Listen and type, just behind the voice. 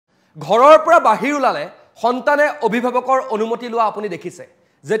ঘৰৰ পৰা বাহিৰ ওলালে সন্তানে অভিভাৱকৰ অনুমতি লোৱা আপুনি দেখিছে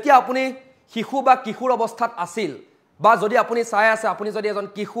যেতিয়া আপুনি শিশু বা কিশোৰ অৱস্থাত আছিল বা যদি আপুনি চাই আছে আপুনি যদি এজন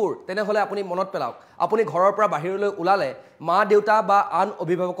কিশোৰ তেনেহলে আপুনি মনত পেলাওক আপুনি ঘৰৰ পৰা বাহিৰলৈ ওলালে মা দেউতা বা আন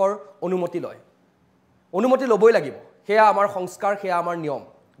অভিভাৱকৰ অনুমতি লয় অনুমতি লবই লাগিব হেয়া আমাৰ সংস্কাৰ হেয়া আমাৰ নিয়ম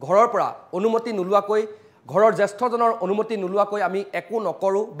ঘৰৰ পৰা অনুমতি নোলোৱাকৈ ঘৰৰ জ্যেষ্ঠজনৰ অনুমতি নোলোৱাকৈ আমি একো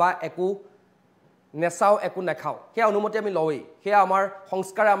নকৰো বা একো নেচাও একো নেখাও হেয়া অনুমতি আমি লওই হেয়া আমাৰ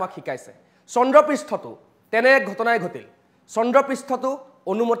সংস্কাৰে আমাক শিকাইছে চন্দ্ৰপৃষ্ঠটো তেনে এক ঘটনাই ঘটিল চন্দ্ৰপৃষ্ঠটো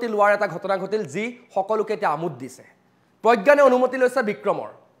অনুমতি লোৱাৰ এটা ঘটনা ঘটিল যি সকলোকে এতিয়া আমোদ দিছে প্ৰজ্ঞানে অনুমতি লৈছে বিক্ৰমৰ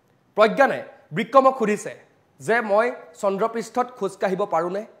প্ৰজ্ঞানে বিক্ৰমক সুধিছে যে মই চন্দ্ৰপৃষ্ঠত খোজ কাঢ়িব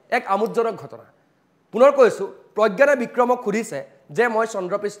পাৰোনে এক আমোদজনক ঘটনা পুনৰ কৈছো প্ৰজ্ঞানে বিক্ৰমক সুধিছে যে মই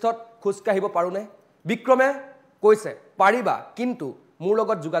চন্দ্ৰপৃষ্ঠত খোজ কাঢ়িব পাৰোনে বিক্ৰমে কৈছে পাৰিবা কিন্তু মোৰ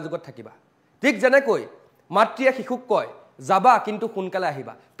লগত যোগাযোগত থাকিবা ঠিক যেনেকৈ মাতৃয়ে শিশুক কয় যাবা কিন্তু সোনকালে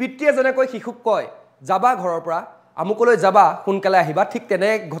আহিবা পিতৃয়ে যেনেকৈ শিশুক কয় যাবা ঘৰৰ পৰা আমুকলৈ যাবা সোনকালে আহিবা ঠিক তেনে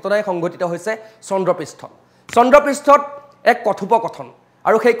ঘটনাই সংঘটিত হৈছে চন্দ্ৰপৃষ্ঠত এক কথোপকথন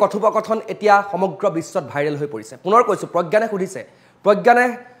আৰু সেই কথোপকথন এতিয়া সমগ্ৰ বিশ্বত ভাইৰেল হৈ পৰিছে পুনৰ কৈছো প্ৰজ্ঞানে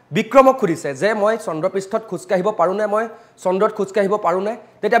বিক্ৰমক সুধিছে যে মই চন্দ্ৰপৃষ্ঠত খোজ কাঢ়িব পাৰোনে মই চন্দ্ৰত খোজ কাঢ়িব পাৰোনে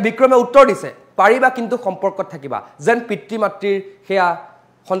তেতিয়া বিক্ৰমে উত্তৰ দিছে পাৰিবা কিন্তু সম্পৰ্কত থাকিবা যেন পিতৃ মাতৃৰ হেয়া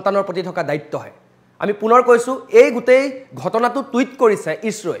সন্তানৰ প্ৰতি থকা দায়িত্ব হয় আমি পুনৰ কৈছো এই গোটেই ঘটনাটো টুইট কৰিছে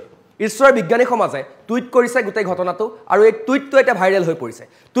ইছৰোৰ বিজ্ঞানী সমাজে টুইট কৰিছে গোটেই ঘটনাটো আৰু এই টুইটটো এটা ভাইৰেল হৈ পৰিছে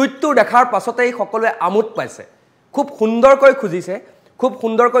টুইটটো দেখাৰ পাছতেই সকলোৱে আমোদ পাইছে খুব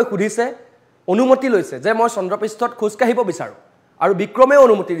সুন্দৰকৈ সুধিছে অনুমতি লৈছে যে মই চন্দ্ৰপৃষ্ঠত খোজ কাঢ়িব বিচাৰো আৰু বিক্ৰমে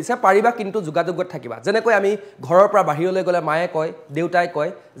অনুমতি দিছে পাৰিবা কিন্তু যোগাযোগত থাকিবা যেনেকৈ আমি ঘৰৰ পৰা বাহিৰলৈ গলে মায়ে কয় দেউতাই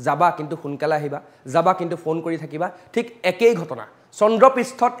কয় যাবা কিন্তু সোনকালে আহিবা যাবা কিন্তু ফোন কৰি থাকিবা ঠিক একেই ঘটনা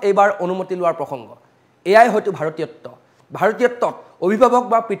চন্দ্ৰপৃষ্ঠত এইবাৰ অনুমতি লোৱাৰ প্ৰসংগ এয়াই হয়তো ভাৰতীয়ত্বত অভিভাৱক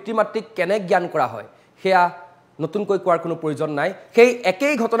বা পিতৃ মাতৃক কেনে জ্ঞান কৰা হয় হেয়া নতুনকৈ কোৱাৰ কোনো প্ৰয়োজন নাই সেই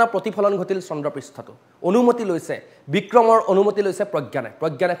একেই ঘটনা প্ৰতিফলন ঘটিল চন্দ্ৰপৃষ্ঠটো অনুমতি লৈছে বিক্ৰমৰ অনুমতি লৈছে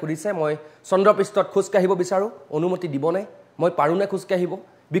প্ৰজ্ঞানে সুধিছে মই চন্দ্ৰপৃষ্ঠত খোজ কাঢ়িব বিচাৰো অনুমতি দিবনে মই পাৰোনে খোজ কাঢ়িব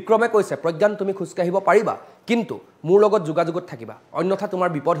বিক্ৰমে কৈছে প্ৰজ্ঞান তুমি খোজ কাঢ়িব পাৰিবা কিন্তু মোৰ লগত যোগাযোগত থাকিবা অন্যথা তোমাৰ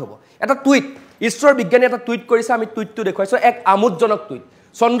বিপদ হ'ব এটা টুইট ইছৰোৰ বিজ্ঞানী এটা টুইট কৰিছে আমি টুইটটো দেখুৱাইছো এক আমোদজনক টুইট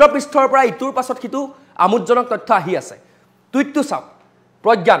চন্দ্ৰপৃষ্ঠৰ পৰা ইটোৰ পাছত সিটো আমোদজনক তথ্য আহি আছে টুইটটো চাওক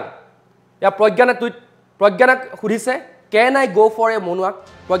প্ৰজ্ঞানে সুধিছে can I go for a moonwalk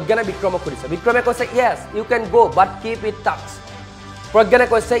প্ৰজ্ঞানে বিক্ৰমক সুধিছে বিক্ৰমে কৈছে yes you can go but keep it tucked প্ৰজ্ঞানে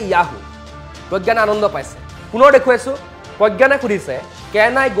কৈছে yahoo প্ৰজ্ঞানে আনন্দ পাইছে পুনৰ দেখুৱাইছো প্ৰজ্ঞানে সুধিছে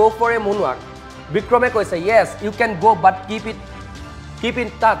can I go for a moonwalk বিক্ৰমে কৈছে yes you can go but keep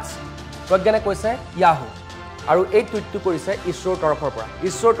it tucked প্ৰজ্ঞানে কৈছে yahoo আৰু এই টুইটটো কৰিছে ইছৰোৰ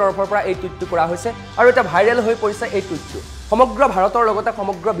তৰফৰ পৰা এই টুইটটো কৰা হৈছে আৰু এটা ভাইৰেল হৈ পৰিছে এই টুইটটো সমগ্ৰ ভাৰতৰ লগতে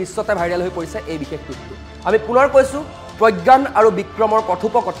সমগ্ৰ বিশ্বতে ভাইৰেল হৈ পৰিছে এই বিশেষ টুইটটো আমি পুনৰ কৈছো প্ৰজ্ঞান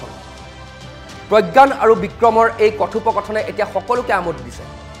আৰু বিক্ৰমৰ এই কথোপকথনে এতিয়া সকলোকে আমোদ দিছে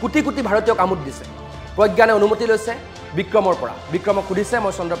কোটি ভাৰতীয়ক আমোদ দিছে প্ৰজ্ঞানে অনুমতি লৈছে বিক্ৰমক সুধিছে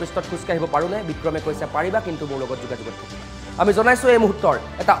মই চন্দ্ৰপৃষ্ঠত খোজ কাঢ়িব পাৰোনে বিক্ৰমে কৈছে পাৰিবা কিন্তু মোৰ লগত যোগাযোগত থাকিবা আমি জনাইছো এই মুহূৰ্তৰ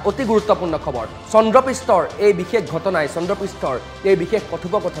এটা অতি গুৰুত্বপূৰ্ণ খবৰ চন্দ্ৰপৃষ্ঠৰ এই বিশেষ ঘটনাই চন্দ্ৰপৃষ্ঠৰ এই বিশেষ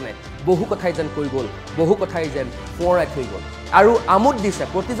কথোপকথনে বহু কথাই যেন কৈ গ'ল বহু কথাই যেন সোঁৱৰাই থৈ গ'ল আৰু আমোদ দিছে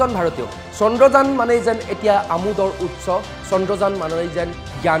প্ৰতিজন ভাৰতীয়ক চন্দ্ৰযান মানে যেন এতিয়া আমোদৰ উৎস চন্দ্ৰযান মানে যেন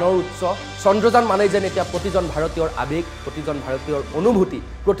জ্ঞানৰ উৎস চন্দ্ৰযান মানে যেন এতিয়া প্ৰতিজন ভাৰতীয়ৰ আবেগ প্ৰতিজন ভাৰতীয়ৰ অনুভূতি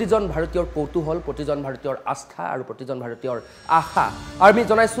প্ৰতিজন ভাৰতীয়ৰ কৌতূহল প্ৰতিজন ভাৰতীয়ৰ আস্থা আৰু প্ৰতিজন ভাৰতীয়ৰ আশা আৰু আমি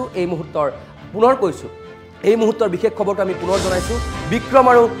জনাইছো এই মুহূৰ্তৰ পুনৰ কৈছো এই মুহূৰ্তৰ বিশেষ খবৰটো আমি পুনৰ জনাইছো বিক্ৰম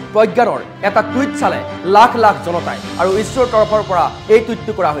আৰু প্ৰজ্ঞানৰ এটা টুইট চালে লাখ জনতাই আৰু ইছৰোৰ তৰফৰ পৰা এই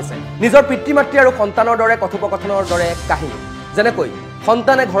টুইটটো কৰা হৈছে নিজৰ পিতৃ মাতৃ আৰু সন্তানৰ দৰে কথোপকথনৰ দৰে কাহিনী যেনেকৈ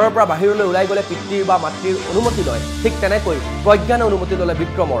সন্তানে ঘৰৰ পৰা বাহিৰলৈ ওলাই গলে পিতৃ বা মাতৃৰ অনুমতি লয় ঠিক তেনেকৈ প্ৰজ্ঞানে অনুমতি ললে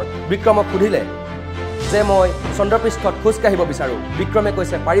বিক্ৰমক সুধিলে যে মই চন্দ্ৰপৃষ্ঠত খোজ কাঢ়িব বিচাৰো বিক্ৰমে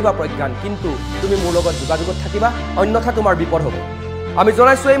কৈছে পাৰিবা প্ৰজ্ঞান কিন্তু তুমি মোৰ লগত যোগাযোগত থাকিবা অন্যথা তোমাৰ বিপদ হ'ব আমি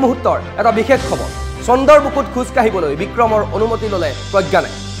জনাইছো এই মুহূৰ্তৰ এটা বিশেষ খবৰ চন্দ্ৰৰ বুকুত খোজ কাঢ়িবলৈ বিক্ৰমৰ অনুমতি ললে প্ৰজ্ঞান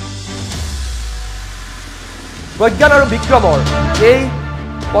আৰু বিক্ৰমৰ এই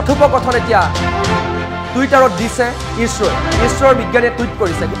কথোপকথন এতিয়া টুইটাৰত দিছে ইছৰোৰ বিজ্ঞানীয়ে টুইট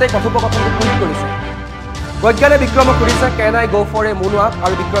কৰিছে গোটেই কথোপকথনটো টুইট কৰিছে প্ৰজ্ঞানে বিক্ৰমক সুধিছে can I go for a moonwalk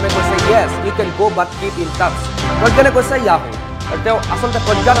আৰু বিক্ৰমে কৈছে yes you can go but keep in touch প্ৰজ্ঞানে কৈছে yahoo আৰু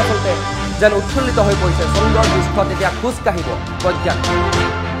প্ৰজ্ঞান যেন উৎফুল্লিত হৈ পৰিছে চন্দ্ৰৰ পৃষ্ঠত এতিয়া খোজ কাঢ়িব প্ৰজ্ঞান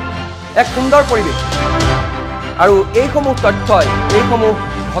এক সুন্দৰ পৰিৱেশ আৰু এইসমূহ তথ্যই এইসমূহ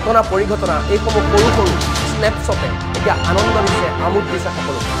ঘটনা পৰিঘটনা এইসমূহ সৰু স্নেপশ্বটে এতিয়া আনন্দ দিছে আমোদ দিছে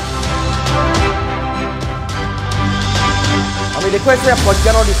সকলোকে আমি দেখুৱাইছোঁ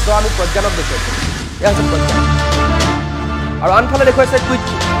প্ৰজ্ঞানৰ দৃশ্য আমি প্ৰজ্ঞানক দেখুৱাইছোঁ এয়া হৈছে প্ৰজ্ঞান আৰু আনফালে দেখুৱাইছে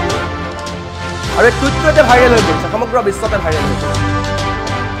টুইটটো আৰু এই টুইটটো এতিয়া ভাইৰেল হৈ পৰিছে সমগ্ৰ বিশ্বতে ভাইৰেল হৈ পৰিছে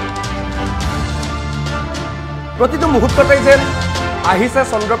প্ৰতিটো মুহূৰ্ততে যেন আহিছে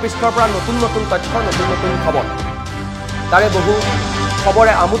চন্দ্ৰপৃষ্ঠৰ পৰা নতুন নতুন তথ্য নতুন নতুন খবৰ তাৰে বহু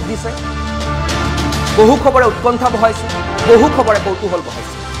খবৰে আমোদ দিছে বহু খবৰে উৎকণ্ঠা বঢ়াইছে বহু খবৰে কৌতূহল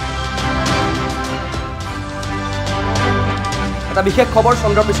বঢ়াইছে এটা বিশেষ খবৰ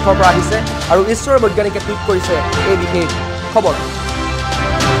চন্দ্ৰপৃষ্ঠৰ পৰা আহিছে আৰু ইছৰোৰ বৈজ্ঞানিকে টুইট কৰিছে এই বিশেষ খবৰ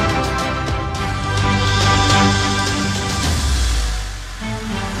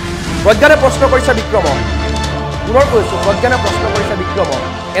প্ৰজ্ঞানে প্ৰশ্ন কৰিছে বিক্ৰমক পুনৰ কৈছোঁ প্ৰজ্ঞানে প্ৰশ্ন কৰিছে বিক্ৰমক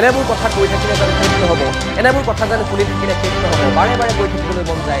এনেবোৰ কথা কৈ থাকিলে যেন শেষ নহ'ব এনেবোৰ কথা যেন শুনি থাকিলে শেষ নহ'ব বাৰে বাৰে কৈ থাকিবলৈ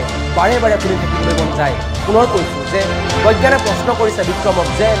মন যায় বাৰে বাৰে শুনি থাকিবলৈ মন যায় পুনৰ কৈছোঁ যে প্ৰজ্ঞানে প্ৰশ্ন কৰিছে বিক্ৰমক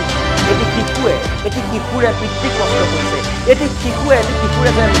যেন এটি কিশোৰে পিতৃক প্ৰশ্ন কৰিছে এটি কিশোৰে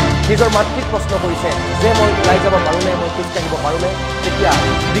যেন নিজৰ মাতৃক প্ৰশ্ন কৰিছে যে মই ওলাই যাব পাৰোঁনে মই খোজকাঢ়িব পাৰোঁনে তেতিয়া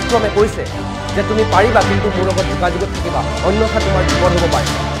বিক্ৰমে কৈছে যে তুমি পাৰিবা কিন্তু মোৰ লগত যোগাযোগত থাকিবা অন্যথা তোমাৰ বিপদ হ'ব পাৰে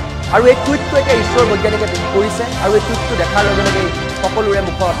আৰু এই টুইটটো এতিয়া ইছৰোৰ বৈজ্ঞানিকে কৰিছে আৰু এই টুইটটো দেখাৰ লগে লগে সকলোৰে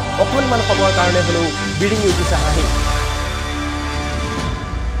মুখত অকণমান সময়ৰ কাৰণে হ'লেও বিৰিঙি উঠিছে হাঁহি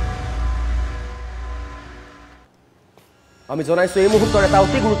আমি জনাইছোঁ এই মুহূৰ্তৰ এটা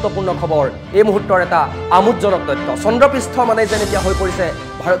অতি গুৰুত্বপূৰ্ণ খবৰ এই মুহূৰ্তৰ এটা আমোদজনক তথ্য চন্দ্ৰপৃষ্ঠ মানে যেন এতিয়া হৈ পৰিছে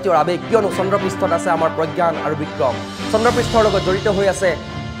ভাৰতীয়ৰ আৱেগ কিয়নো চন্দ্ৰপৃষ্ঠত আছে আমাৰ প্ৰজ্ঞান আৰু বিক্ৰম চন্দ্ৰপৃষ্ঠৰ লগত জড়িত হৈ আছে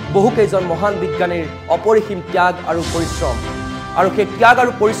বহুকেইজন মহান বিজ্ঞানীৰ অপৰিসীম ত্যাগ আৰু পৰিশ্ৰম আৰু সেই ত্যাগ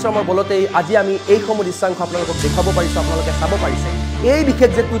আৰু পৰিশ্ৰমৰ বলতেই আজি আমি এইসমূহ দৃশ্যাংশ আপোনালোকক দেখাব পাৰিছোঁ আপোনালোকে চাব পাৰিছে এই বিশেষ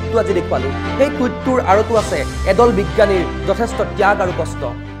যে টুইটটো আজি দেখুৱালোঁ সেই টুইটটোৰ আঁৰতো আছে এদল বিজ্ঞানীৰ যথেষ্ট ত্যাগ আৰু কষ্ট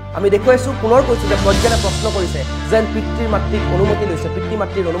আমি দেখুৱাইছোঁ পুনৰ কৈছোঁ যে প্ৰজ্ঞানে প্ৰশ্ন কৰিছে যেন পিতৃ মাতৃৰ অনুমতি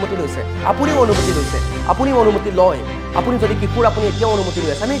লৈছে আপুনিও অনুমতি লয় আপুনি যদি কিশোৰ আপুনি এতিয়াও অনুমতি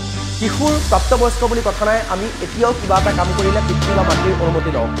লৈ আছে আমি কিশোৰ প্ৰাপ্তবয়স্ক বুলি কথা নাই আমি এতিয়াও কিবা এটা কাম কৰিলে পিতৃ বা মাতৃৰ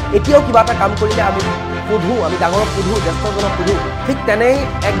অনুমতি লওঁ এতিয়াও কিবা এটা কাম কৰিলে আমি সোধোঁ আমি ডাঙৰক সোধোঁ জ্যেষ্ঠজনক সোধোঁ ঠিক তেনেই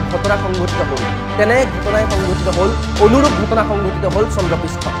এক ঘটনা সংঘটিত হ'ল অনুৰূপ ঘটনা সংঘটিত হ'ল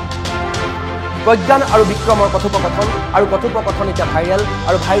চন্দ্ৰপৃষ্ঠ প্ৰজ্ঞান আৰু বিক্ৰমৰ কথোপকথন আৰু কথোপকথন এতিয়া ভাইৰেল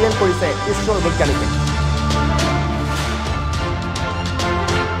কৰিছে ইছৰোৰ বৈজ্ঞানিকে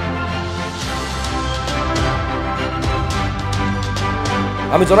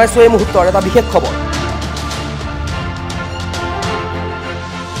আমি জনাইছোঁ এই মুহূৰ্তৰ এটা বিশেষ খবৰ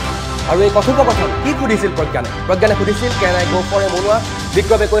আৰু এই কথোপকথন কি সুধিছিল প্ৰজ্ঞানে সুধিছিল কেন আই গ' ফৰ এ মুন ৱাক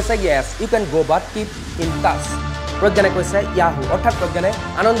বিক্ৰমে কৈছে য়েছ ইউ কেন গ' বাট কিপ ইন টাচ প্ৰজ্ঞানে কৈছে ইয়াহু অৰ্থাৎ প্ৰজ্ঞানে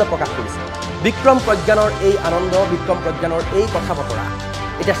আনন্দ প্ৰকাশ কৰিছে বিক্ৰম প্ৰজ্ঞানৰ এই আনন্দ বিক্ৰম প্ৰজ্ঞানৰ এই কথা বতৰা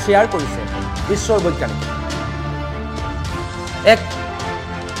এটা শ্বেয়াৰ কৰিছে ইছৰোৰ বৈজ্ঞানিকে এক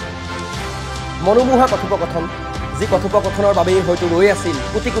মনোমোহা কথোপকথন যি কথোপকথনৰ বাবেই হয়তো ৰৈ আছিল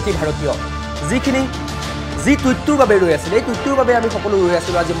কোটি কোটি ভাৰতীয় যি টুইটটোৰ বাবে ৰৈ আছিল এই টুইটটোৰ বাবে আমি সকলো ৰৈ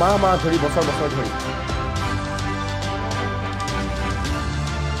আছিলোঁ আজি মাহ ধৰি বছৰ ধৰি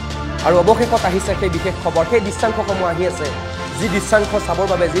আৰু অৱশেষত আহিছে সেই বিশেষ খবৰ সেই দৃশ্যাংশসমূহ আহি আছে যি দৃশ্যাংশ চাবৰ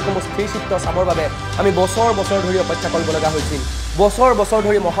বাবে যিসমূহ স্থিৰচিত্ৰ চাবৰ বাবে আমি বছৰ ধৰি অপেক্ষা কৰিব লগা হৈছিল বছৰ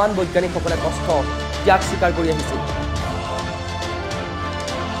ধৰি মহান বৈজ্ঞানিকসকলে কষ্ট ত্যাগ স্বীকাৰ কৰি আহিছিল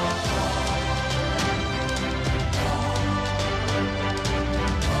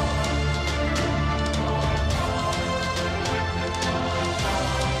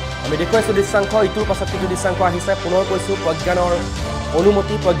আমি দেখুৱাইছোঁ দৃশ্যাংশ ইটোৰ পাছত সিটো দৃশ্যাংশ আহিছে পুনৰ কৈছোঁ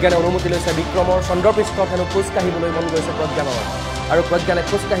প্ৰজ্ঞানে অনুমতি লৈছে বিক্ৰমৰ চন্দ্ৰপৃষ্ঠত হেনো খোজ কাঢ়িবলৈ মন গৈছে প্ৰজ্ঞানৰ আৰু প্ৰজ্ঞানে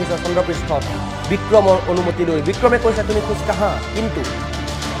খোজ কাঢ়িছে চন্দ্ৰপৃষ্ঠত বিক্ৰমৰ অনুমতি লৈ বিক্ৰমে কৈছে তুমি খোজ কাঢ়া কিন্তু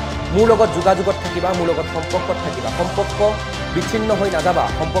মোৰ লগত যোগাযোগত থাকিবা মোৰ লগত সম্পৰ্কত থাকিবা সম্পৰ্ক বিচ্ছিন্ন হৈ নাযাবা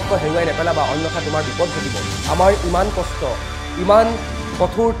সম্পৰ্ক হেৰুৱাই নেপেলাবা অন্যথা তোমাৰ বিপদ ঘটিব আমাৰ ইমান কষ্ট ইমান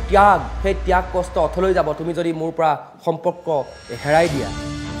কঠোৰ ত্যাগ সেই ত্যাগ কষ্ট অথলৈ যাব তুমি যদি মোৰ পৰা সম্পৰ্ক হেৰাই দিয়া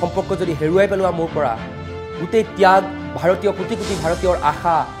সম্পৰ্ক যদি হেৰুৱাই পেলোৱা মোৰ পৰা গোটেই ত্যাগ ভাৰতীয় কোটি কোটি ভাৰতীয়ৰ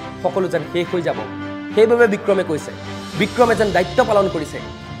আশা সকলো যেন শেষ হৈ যাব সেইবাবে বিক্ৰমে কৈছে বিক্ৰমে যেন দায়িত্ব পালন কৰিছে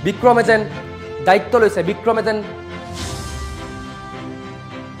বিক্ৰমে যেন দায়িত্ব লৈছে বিক্ৰমে যেন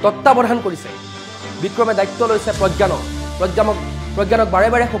তত্ত্বাৱধান কৰিছে বিক্ৰমে দায়িত্ব লৈছে প্ৰজ্ঞানক বাৰে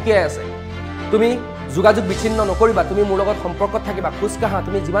বাৰে সকীয়াই আছে তুমি যোগাযোগ বিচ্ছিন্ন নকৰিবা তুমি মোৰ লগত সম্পৰ্কত থাকিবা খোজ কাঢ়া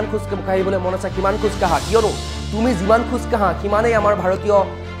তুমি যিমান খোজ কাঢ়িবলৈ মন আছে কিমান খোজ কাঢ়া কিয়নো তুমি যিমান খোজ কাঢ়া সিমানেই আমাৰ ভাৰতীয়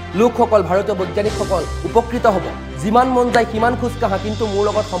লোকসকল ভাৰতীয় বৈজ্ঞানিকসকল উপকৃত হ'ব যিমান মন যায় সিমান খোজ কাঢ়া কিন্তু মোৰ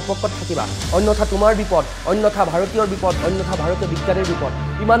লগত সম্পৰ্কত থাকিবা অন্যথা তোমাৰ বিপদ অন্যথা ভাৰতীয়ৰ বিপদ অন্যথা ভাৰতীয় বিজ্ঞানীৰ বিপদ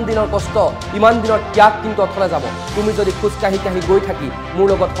ইমান দিনৰ কষ্ট ইমান দিনৰ ত্যাগ কিন্তু অথলে যাব তুমি যদি খোজ কাঢ়ি গৈ থাকি মোৰ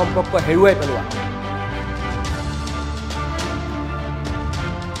লগত সম্পৰ্ক হেৰুৱাই পেলোৱা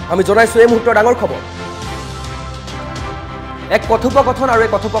আমি জনাইছোঁ এই মুহূৰ্তৰ ডাঙৰ খবৰ এক কথোপকথন আৰু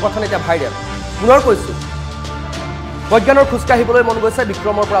এই কথোপকথন এতিয়া ভাইৰেল পুনৰ কৈছোঁ প্ৰজ্ঞানৰ খোজকাঢ়িবলৈ মন গৈছে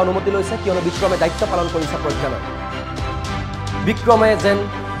বিক্ৰমৰ পৰা অনুমতি লৈছে কিয়নো বিক্ৰমে দায়িত্ব পালন কৰিছে প্ৰজ্ঞানৰ বিক্ৰমে যেন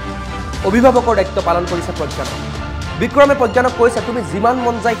অভিভাৱকৰ দায়িত্ব পালন কৰিছে প্ৰজ্ঞানৰ বিক্ৰমে প্ৰজ্ঞানক কৈছে তুমি যিমান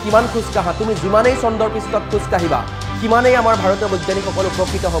মন যায় কিমান খোজকাঢ়া তুমি যিমানেই চন্দ্ৰৰ পৃষ্ঠত খোজকাঢ়িবা সিমানেই আমাৰ ভাৰতীয় বৈজ্ঞানিকসকল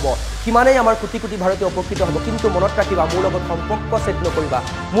উপকৃত হ'ব সিমানেই আমাৰ কোটি কোটি ভাৰতীয় উপকৃত হ'ব কিন্তু মনত ৰাখিবা মোৰ লগত সম্পৰ্ক ছেট নকৰিবা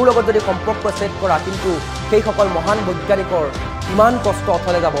মোৰ লগত যদি সম্পৰ্ক ছেট কৰা কিন্তু সেইসকল মহান বৈজ্ঞানিকৰ ইমান কষ্ট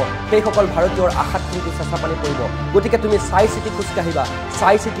অথলে যাব সেইসকল ভাৰতীয়ৰ আশাত কিন্তু চেঁচা পানী পৰিব গতিকে তুমি চাই চিতি খোজকাঢ়িবা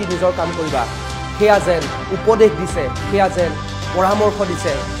চাই চিতি নিজৰ কাম কৰিবা সেয়া যেন উপদেশ দিছে সেয়া যেন পৰামৰ্শ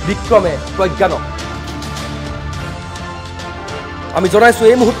দিছে বিক্ৰমে প্ৰজ্ঞানক আমি জনাইছোঁ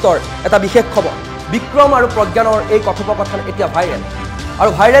এই মুহূৰ্তৰ এটা বিশেষ খবৰ বিক্ৰম আৰু প্ৰজ্ঞানৰ এই কথোপকথন এতিয়া ভাইৰেল আৰু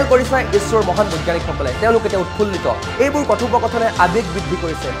ভাইৰেল কৰিছে ইছৰোৰ মহান বৈজ্ঞানিকসকলে তেওঁলোক এতিয়া উৎফুল্লিত এইবোৰ কথোপকথনে আৱেগ বৃদ্ধি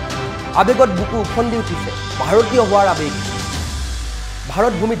কৰিছে আৱেগত বুকু উফন্দি উঠিছে ভাৰতীয় হোৱাৰ আৱেগ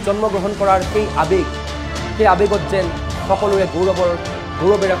ভাৰত ভূমিত জন্মগ্ৰহণ কৰাৰ সেই আৱেগত যেন সকলোৰে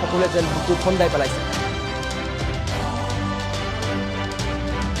গৌৰৱেৰে সকলোৱে যেন বুকু উফন্দাই পেলাইছে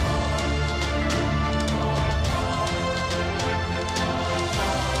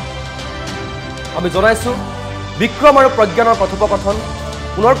আমি জনাইছোঁ বিক্ৰম আৰু প্ৰজ্ঞানৰ কথোপকথন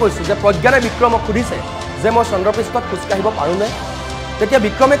পুনৰ কৈছোঁ যে প্ৰজ্ঞানে বিক্ৰমক সুধিছে যে মই চন্দ্ৰপৃষ্ঠত খোজকাঢ়িব পাৰোঁনে তেতিয়া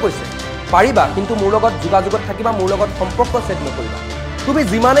বিক্ৰমে কৈছে পাৰিবা কিন্তু মোৰ লগত যোগাযোগত থাকিবা মোৰ লগত সম্পৰ্ক ছেট নকৰিবা তুমি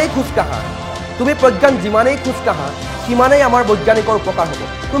যিমানেই খোজকাঢ়া তুমি প্ৰজ্ঞান যিমানেই খোজকাঢ়া সিমানেই আমাৰ বৈজ্ঞানিকৰ উপকাৰ হ'ব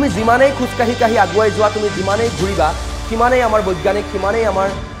তুমি যিমানেই খোজকাঢ়ি আগুৱাই যোৱা তুমি যিমানেই ঘূৰিবা সিমানেই আমাৰ বৈজ্ঞানিক সিমানেই আমাৰ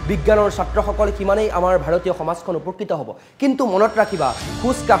বিজ্ঞানৰ ছাত্ৰসকল সিমানেই আমাৰ ভাৰতীয় সমাজখন উপকৃত হ'ব কিন্তু মনত ৰাখিবা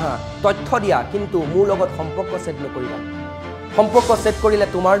খোজকাঢ়া তথ্য দিয়া কিন্তু মোৰ লগত সম্পৰ্ক ছেট নকৰিবা সম্পৰ্ক ছেট কৰিলে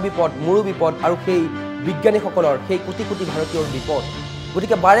তোমাৰ বিপদ মোৰো বিপদ আৰু সেই বিজ্ঞানীসকলৰ সেই কোটি কোটি ভাৰতীয়ৰ বিপদ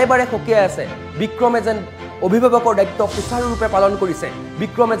গতিকে বাৰে বাৰে সকীয়াই আছে বিক্ৰমে যেন অভিভাৱকৰ দায়িত্ব সুচাৰুৰূপে পালন কৰিছে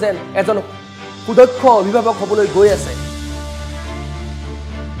বিক্ৰমে যেন এজন সুদক্ষ অভিভাৱক হ'বলৈ গৈ আছে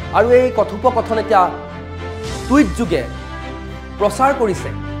আৰু এই কথোপকথন এতিয়া টুইট যোগে প্ৰচাৰ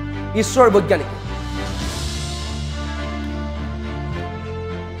কৰিছে ইছৰোৰ বৈজ্ঞানিক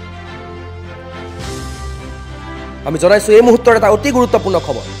আমি জনাইছোঁ এই মুহূৰ্তৰ এটা অতি গুৰুত্বপূৰ্ণ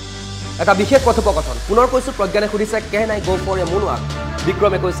খবৰ এটা বিশেষ কথোপকথন পুনৰ কৈছোঁ প্ৰজ্ঞানে সুধিছে কেন I go for A moon walk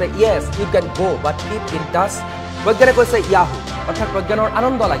বিক্ৰমে কৈছে য়েছ U can go but keep in touch প্ৰজ্ঞানে কৈছে ইয়াহু অৰ্থাৎ প্ৰজ্ঞানৰ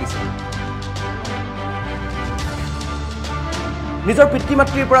আনন্দ লাগিছে নিজৰ পিতৃ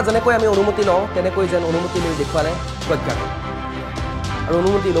মাতৃৰ পৰা যেনেকৈ আমি অনুমতি লওঁ তেনেকৈ যেন অনুমতি লৈ দেখুৱালে প্ৰজ্ঞানে আৰু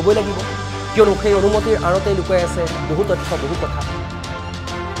অনুমতি ল'বই লাগিব কিয়নো সেই অনুমতিৰ আঁৰতে লুকাই আছে বহু তথ্য বহু কথা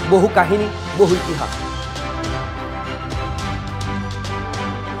বহু কাহিনী বহু ইতিহাস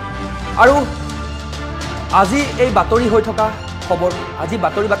আৰু আজি এই বাতৰি হৈ থকা খবৰ আজি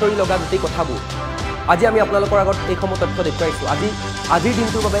বাতৰি লগা গোটেই কথাবোৰ আজি আমি আপোনালোকৰ আগত এইসমূহ তথ্য দেখুৱাইছোঁ আজিৰ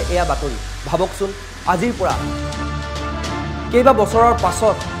দিনটোৰ বাবে এয়া বাতৰি ভাবকচোন আজিৰ পৰা কেইবা বছৰৰ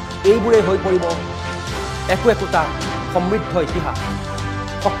পাছত এইবোৰেই হৈ পৰিব একোটা সমৃদ্ধ ইতিহাস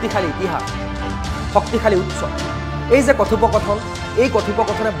শক্তিশালী উৎস এই যে কথোপকথন এই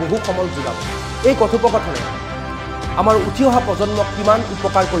কথোপকথনে বহু সমল যোগাব এই কথোপকথনে আমাৰ উঠি অহা প্ৰজন্মক কিমান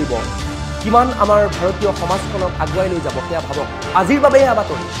উপকাৰ কৰিব কিমান আমাৰ ভাৰতীয় সমাজখনক আগুৱাই লৈ যাব সেয়া ভাবক আজিৰ বাবে এয়া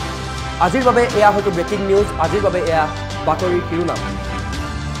বাতৰি আজিৰ বাবে এয়া হয়তো ব্ৰেকিং নিউজ আজিৰ বাবে এয়া বাতৰিৰ শিৰোনাম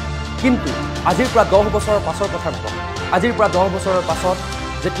কিন্তু আজিৰ পৰা 10 বছৰৰ পাছৰ কথা ভাবক আজিৰ পৰা 10 বছৰৰ পাছত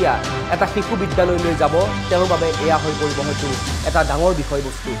যেতিয়া এটা শিশু বিদ্যালয়লৈ যাব তেওঁৰ বাবে এয়া হৈ পৰিব হয়তো এটা ডাঙৰ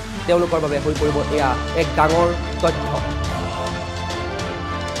বিষয়বস্তু তেওঁলোকৰ বাবে হৈ পৰিব এয়া এক ডাঙৰ তথ্য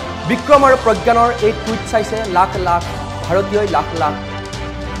বিক্ৰম আৰু প্ৰজ্ঞানৰ এই টুইট চাইছে লাখ লাখ ভাৰতীয়ই লাখ লাখ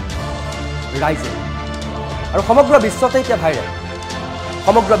ৰাইজে আৰু সমগ্ৰ বিশ্বতে এতিয়া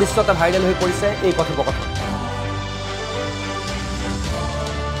ভাইৰেল হৈ পৰিছে এই কথোপকথন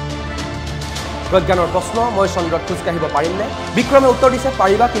প্ৰজ্ঞানৰ প্ৰশ্ন মই চন্দ্ৰত খোজকাঢ়িব পাৰিমনে বিক্ৰমে উত্তৰ দিছে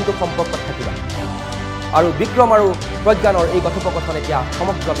পাৰিবা কিন্তু সম্পৰ্কত থাকিবা আৰু বিক্ৰম আৰু প্ৰজ্ঞানৰ এই কথোপকথন এতিয়া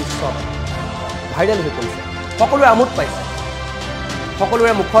সমগ্ৰ বিশ্বত ভাইৰেল হৈ পৰিছে সকলোৱে আমোদ পাইছে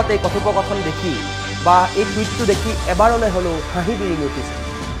সকলোৰে মুখত এই কথোপকথন দেখি বা এই টুইটটো দেখি এবাৰলৈ হ'লেও হাঁহি বিৰিঙি উঠিছে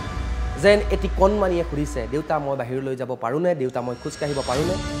যেন এটি কণমানিয়ে সুধিছে দেউতা মই বাহিৰলৈ যাব পাৰোঁনে দেউতা মই খোজকাঢ়িব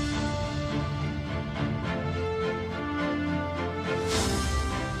পাৰোঁনে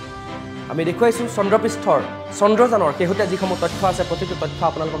আমি দেখুৱাইছোঁ চন্দ্ৰযানৰ শেহতীয়া যিসমূহ তথ্য আছে প্ৰতিটো তথ্য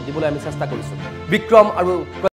আপোনালোকক দিবলৈ আমি চেষ্টা কৰিছোঁ বিক্ৰম আৰু